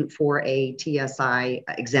a student for a TSI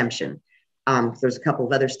exemption. There's a couple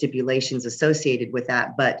of other stipulations associated with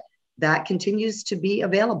that, but that continues to be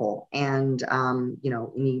available. And,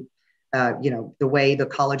 the way the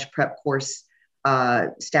college prep course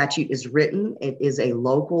statute is written, it is a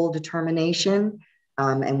local determination.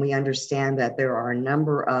 And we understand that there are a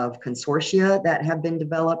number of consortia that have been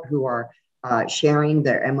developed who are sharing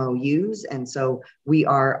their MOUs. And so we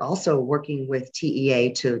are also working with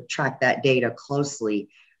TEA to track that data closely.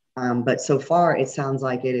 But so far, it sounds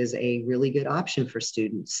like it is a really good option for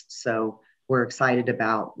students. So we're excited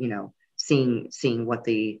about, seeing what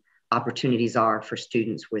the opportunities are for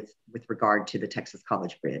students with regard to the Texas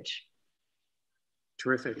College Bridge.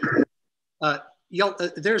 Terrific. Y'all,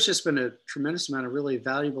 there's just been a tremendous amount of really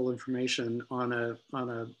valuable information on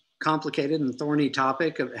a complicated and thorny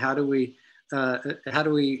topic of how do we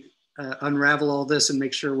unravel all this and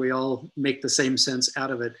make sure we all make the same sense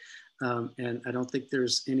out of it. And I don't think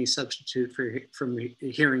there's any substitute from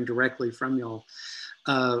hearing directly from y'all.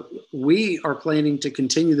 We are planning to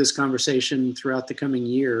continue this conversation throughout the coming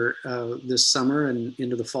year, this summer and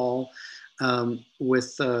into the fall,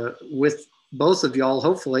 with both of y'all,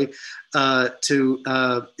 hopefully,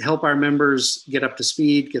 to help our members get up to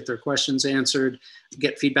speed, get their questions answered,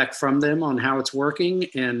 get feedback from them on how it's working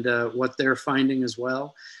and what they're finding as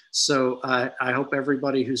well. So I hope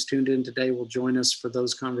everybody who's tuned in today will join us for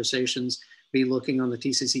those conversations. Be looking on the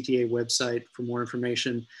TCCTA website for more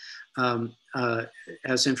information.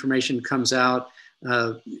 As information comes out,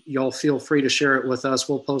 y'all feel free to share it with us.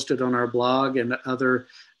 We'll post it on our blog and other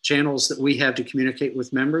channels that we have to communicate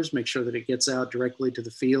with members, make sure that it gets out directly to the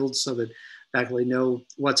field so that faculty know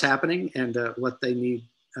what's happening and what they need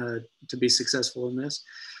to be successful in this.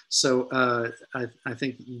 So I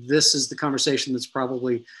think this is the conversation that's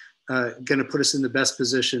probably going to put us in the best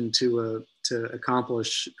position to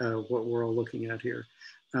accomplish what we're all looking at here.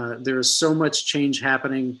 There is so much change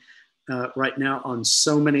happening right now on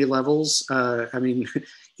so many levels. I mean,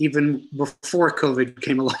 even before COVID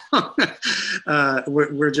came along,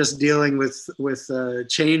 we're just dealing with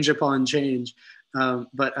change upon change.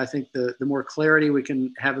 But I think the more clarity we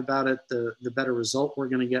can have about it, the better result we're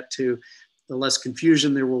going to get to, the less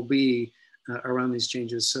confusion there will be around these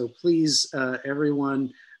changes. So please,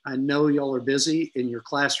 everyone, I know y'all are busy in your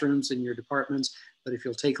classrooms, in your departments, but if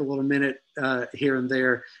you'll take a little minute here and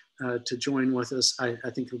there to join with us, I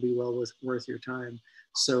think it'll be well worth your time.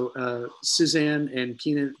 So Suzanne and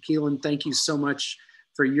Keelan, thank you so much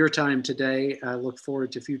for your time today. I look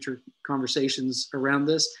forward to future conversations around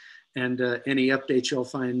this, and any updates you'll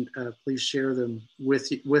find, please share them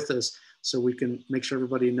with us so we can make sure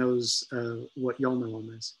everybody knows what y'all know on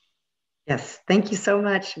this. Yes, thank you so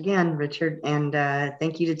much again, Richard, and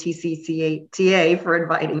thank you to TSIA2 for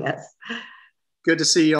inviting us. Good to see you.